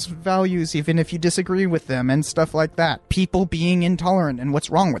people's values even if you disagree with them and stuff like that. People being intolerant and what's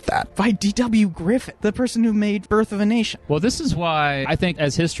wrong with that. By D.W. Griffith, the person who made Birth of a Nation. Well, this is why I think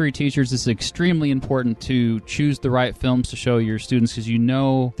as history teachers it's extremely important to choose the right films to show your students, because you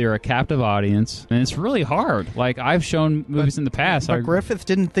know they're a captive audience and it's really hard. Like, I've shown movies in the past. But Griffith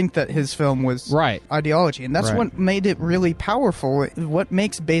didn't think that his film was ideology, and that's what made it really powerful. What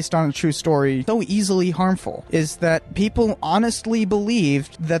makes Based on a True Story so easily harmful is that people honestly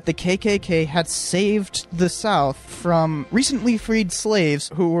believed that the KKK had saved the South from recently freed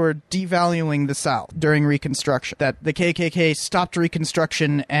slaves who were devaluing the South during Reconstruction. That the KKK stopped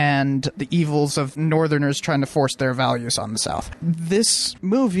Reconstruction and the evils of Northerners trying to force their values on the South. This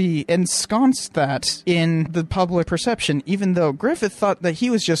movie ensconced that in the public perception, even though Griffith thought that he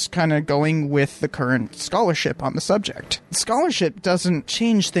was just kind of going with the current scholarship on the subject. Scholarship doesn't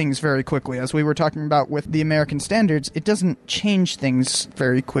change things very quickly. As we were talking about with the American standards, it doesn't change things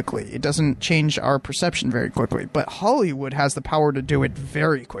very quickly. It doesn't change our perception very quickly. But Hollywood has the power to do it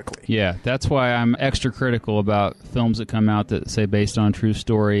very quickly. Yeah, that's why I'm extra critical about films that come out that say based on a true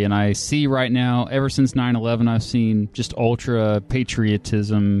story. And I see right now, ever since 9/11, I've seen just ultra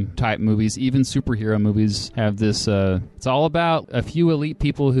patriotism type movies. Even superhero movies have this. It's all about a few elite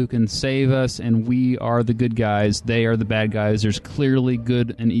people who can save us, and we are the good guys. They are the bad guys. There's clearly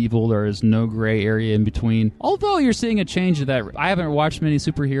good and evil. There is no gray area in between. Although you're seeing a change of that. I haven't watched many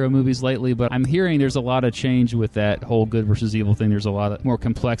superhero movies lately, but I'm hearing there's a lot of change with that whole good versus evil thing. There's a lot of more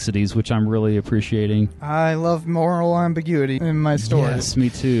complexities, which I'm really appreciating. I love moral ambiguity in my stories. Yes, me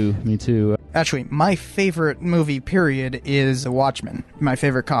too. Me too. Actually, my favorite movie, period, is The Watchmen. My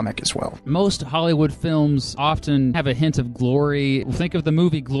favorite comic as well. Most Hollywood films often have a hint of glory. Think of the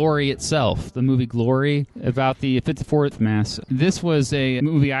movie Glory itself. The movie Glory about the 54th Mass. This was a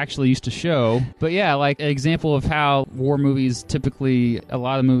movie I actually used to show. But yeah, like an example of how war movies typically, a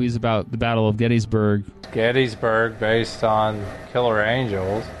lot of movies about the Battle of Gettysburg. Gettysburg, based on Killer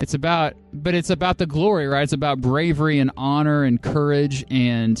Angels. It's about the glory, right? It's about bravery and honor and courage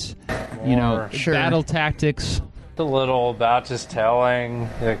and, battle tactics. A little about just telling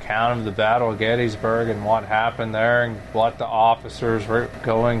the account of the Battle of Gettysburg and what happened there and what the officers were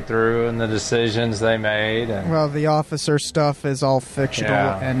going through and the decisions they made. Well, the officer stuff is all fictional,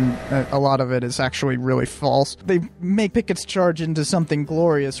 and a lot of it is actually really false. They make Pickett's charge into something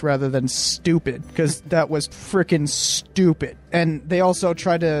glorious rather than stupid, because that was frickin' stupid. And they also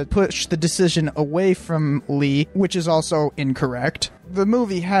try to push the decision away from Lee, which is also incorrect. The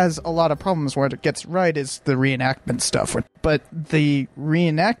movie has a lot of problems. Where it gets right is the reenactment stuff. But the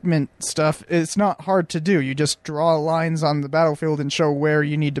reenactment stuff is not hard to do. You just draw lines on the battlefield and show where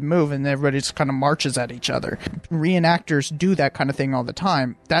you need to move, and everybody just kind of marches at each other. Reenactors do that kind of thing all the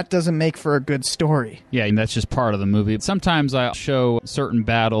time. That doesn't make for a good story. Yeah, and that's just part of the movie. Sometimes I'll show certain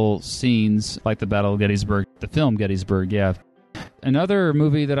battle scenes, like the Battle of Gettysburg, the film Gettysburg, yeah. Another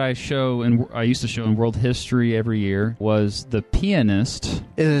movie that I used to show in World History every year was The Pianist.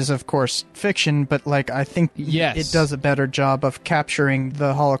 It is, of course, fiction, but I think it does a better job of capturing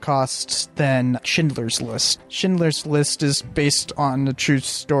the Holocaust than Schindler's List. Schindler's List is based on a true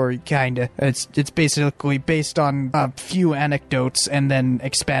story, kinda. It's basically based on a few anecdotes and then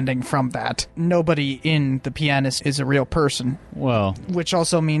expanding from that. Nobody in The Pianist is a real person. Well, which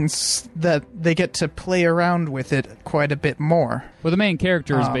also means that they get to play around with it quite a bit more. Well, the main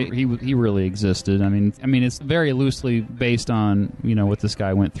character is he really existed. I mean, it's very loosely based on what this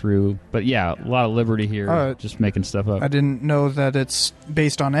guy went through. But yeah, a lot of liberty here, just making stuff up. I didn't know that it's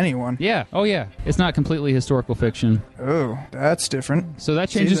based on anyone. Yeah. Oh yeah, it's not completely historical fiction. Oh, that's different. So that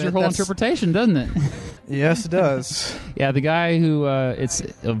changes your whole interpretation, doesn't it? Yes, it does. Yeah, the guy who it's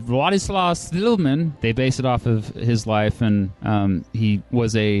Władysław Szlilman. They base it off of his life, and he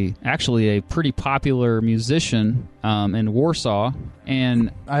was actually a pretty popular musician in Warsaw.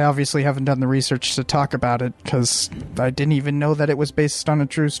 And I obviously haven't done the research to talk about it because I didn't even know that it was based on a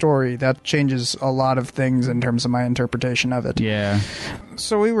true story. That changes a lot of things in terms of my interpretation of it. yeah,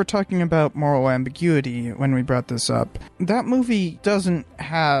 So we were talking about moral ambiguity when we brought this up. That movie doesn't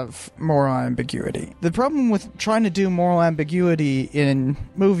have moral ambiguity. The problem with trying to do moral ambiguity in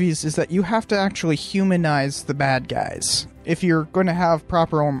movies is that you have to actually humanize the bad guys. If you're going to have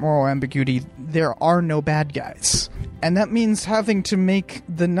proper moral ambiguity, there are no bad guys. And that means having to make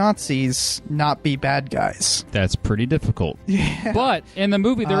the Nazis not be bad guys. that's pretty difficult. Yeah. But in the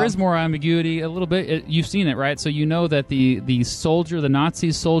movie, there is more ambiguity a little bit. You've seen it, right? So you know that the soldier, the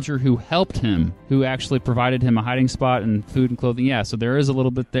Nazi soldier who helped him, who actually provided him a hiding spot and food and clothing, yeah, so there is a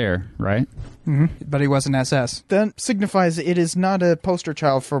little bit there, right? But he wasn't SS. That signifies it is not a poster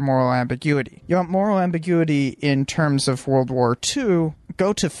child for moral ambiguity. You want moral ambiguity in terms of World War II,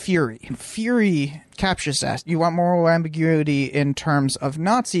 go to Fury. Fury captures that. You want moral ambiguity in terms of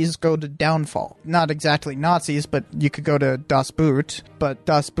Nazis, go to Downfall. Not exactly Nazis, but you could go to Das Boot. But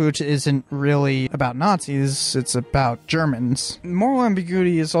Das Boot isn't really about Nazis, it's about Germans. Moral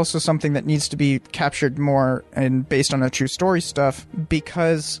ambiguity is also something that needs to be captured more and based on a true story stuff,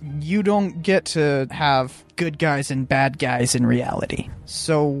 because you don't get to have good guys and bad guys in reality.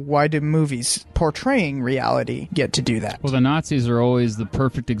 So why do movies portraying reality get to do that? Well, the Nazis are always the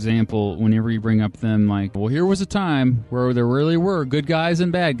perfect example whenever you bring up them, like, well, here was a time where there really were good guys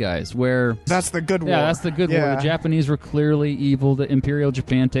and bad guys, where... That's the good war. Yeah, that's the good war. The Japanese were clearly evil, the Imperial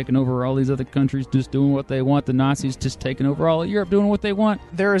Japan taking over all these other countries, just doing what they want, the Nazis just taking over all of Europe, doing what they want.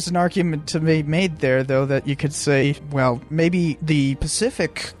 There is an argument to be made there, though, that you could say, well, maybe the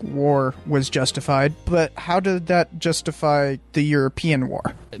Pacific War was justified, but how did that justify the European War?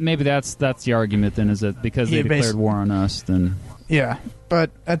 Maybe that's the argument then, is that because they declared war on us, then... Yeah,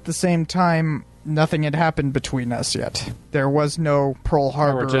 but at the same time, nothing had happened between us yet. There was no Pearl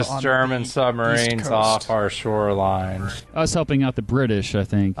Harbor. Or just on German the submarines East Coast. off our shoreline. Us helping out the British, I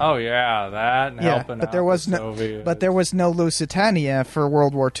think. Oh yeah, that and Yeah, helping but out there was the no, Soviets. but there was no Lusitania for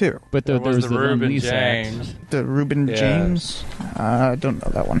World War II. But There there was the Reuben Lend-Lease Act. James. The Reuben Yes. James. I don't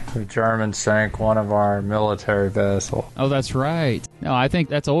know that one. The Germans sank one of our military vessels. Oh, that's right. No, I think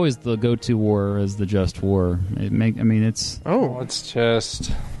that's always the go-to war as the just war. It's... Oh, It's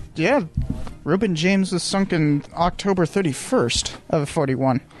just yeah. Reuben James was sunk in October 31st of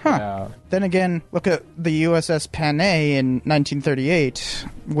 41. Huh. yeah. Then again, look at the USS Panay in 1938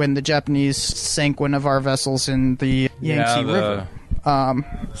 when the Japanese sank one of our vessels in the Yangtze River.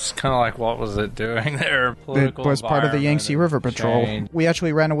 It's kind of like, what was it doing there? It was part of the Yangtze River Patrol. Changed. We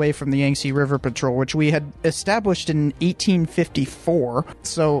actually ran away from the Yangtze River Patrol, which we had established in 1854.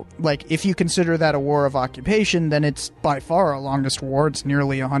 So, like, if you consider that a war of occupation, then it's by far our longest war. It's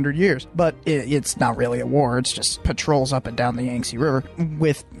nearly 100 years. But it's not really a war. It's just patrols up and down the Yangtze River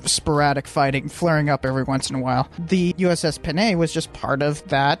with sporadic fighting flaring up every once in a while. The USS Panay was just part of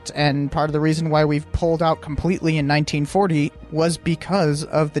that, and part of the reason why we've pulled out completely in 1940 was because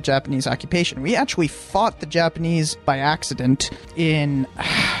of the Japanese occupation. We actually fought the Japanese by accident in...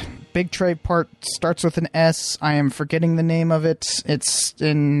 Big Trade part starts with an S. I am forgetting the name of it. It's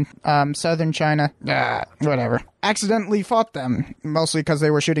in southern China. Whatever. Accidentally fought them, mostly because they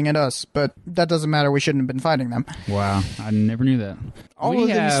were shooting at us, but that doesn't matter. We shouldn't have been fighting them. Wow, I never knew that. All We of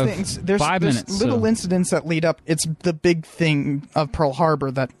have these things, there's 5 minutes. little so- incidents that lead up. It's the big thing of Pearl Harbor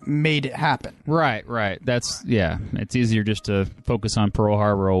that made it happen. Right. That's, yeah. It's easier just to focus on Pearl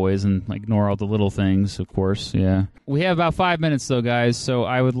Harbor always and ignore all the little things, of course, yeah. We have about 5 minutes, though, guys, so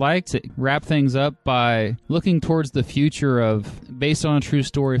I would like to wrap things up by looking towards the future of based on a true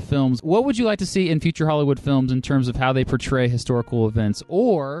story films. What would you like to see in future Hollywood films in terms of how they portray historical events?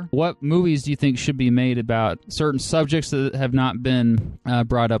 Or what movies do you think should be made about certain subjects that have not been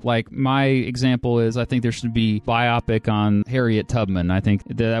brought up? Like, my example is I think there should be biopic on Harriet Tubman. I think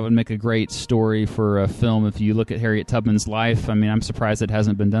that would make a great story for a film if you look at Harriet Tubman's life. I mean, I'm surprised it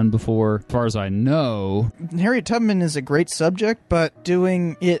hasn't been done before. As far as I know, Harriet Tubman is a great subject, but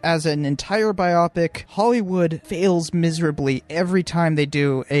doing it as an entire biopic, Hollywood fails miserably every time they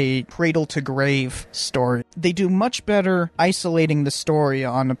do a cradle-to-grave story. They do much better isolating the story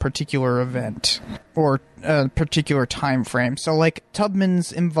on a particular event or a particular time frame. So, like,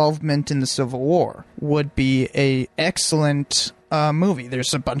 Tubman's involvement in the Civil War would be a excellent movie.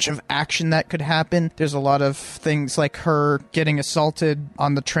 There's a bunch of action that could happen. There's a lot of things like her getting assaulted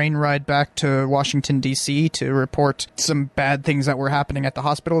on the train ride back to Washington, D.C. to report some bad things that were happening at the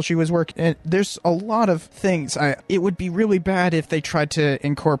hospital she was working in. There's a lot of things. It would be really bad if they tried to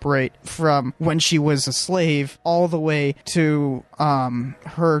incorporate from when she was a slave all the way to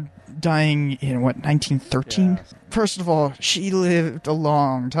her dying in, 1913? First of all, she lived a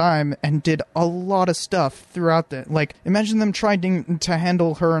long time and did a lot of stuff throughout the... Like, imagine them trying to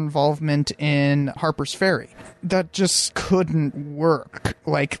handle her involvement in Harper's Ferry. That just couldn't work.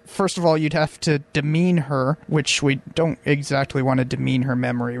 Like, first of all, you'd have to demean her, which we don't exactly want to demean her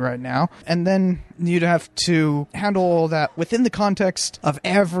memory right now. And then you'd have to handle all that within the context of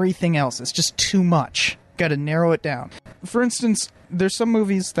everything else. It's just too much. Got to narrow it down. For instance, there's some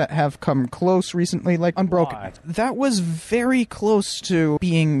movies that have come close recently, like Unbroken. Why? That was very close to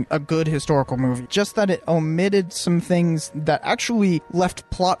being a good historical movie. Just that it omitted some things that actually left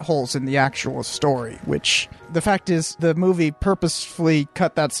plot holes in the actual story, which the fact is the movie purposefully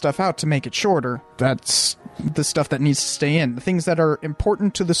cut that stuff out to make it shorter. That's the stuff that needs to stay in. The things that are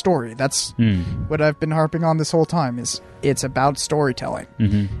important to the story. That's what I've been harping on this whole time, is it's about storytelling.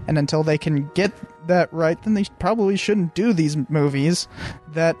 And until they can get that right, then they probably shouldn't do these movies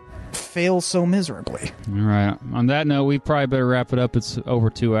that fail so miserably. All right. On that note, we probably better wrap it up. It's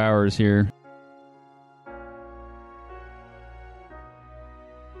over 2 hours here.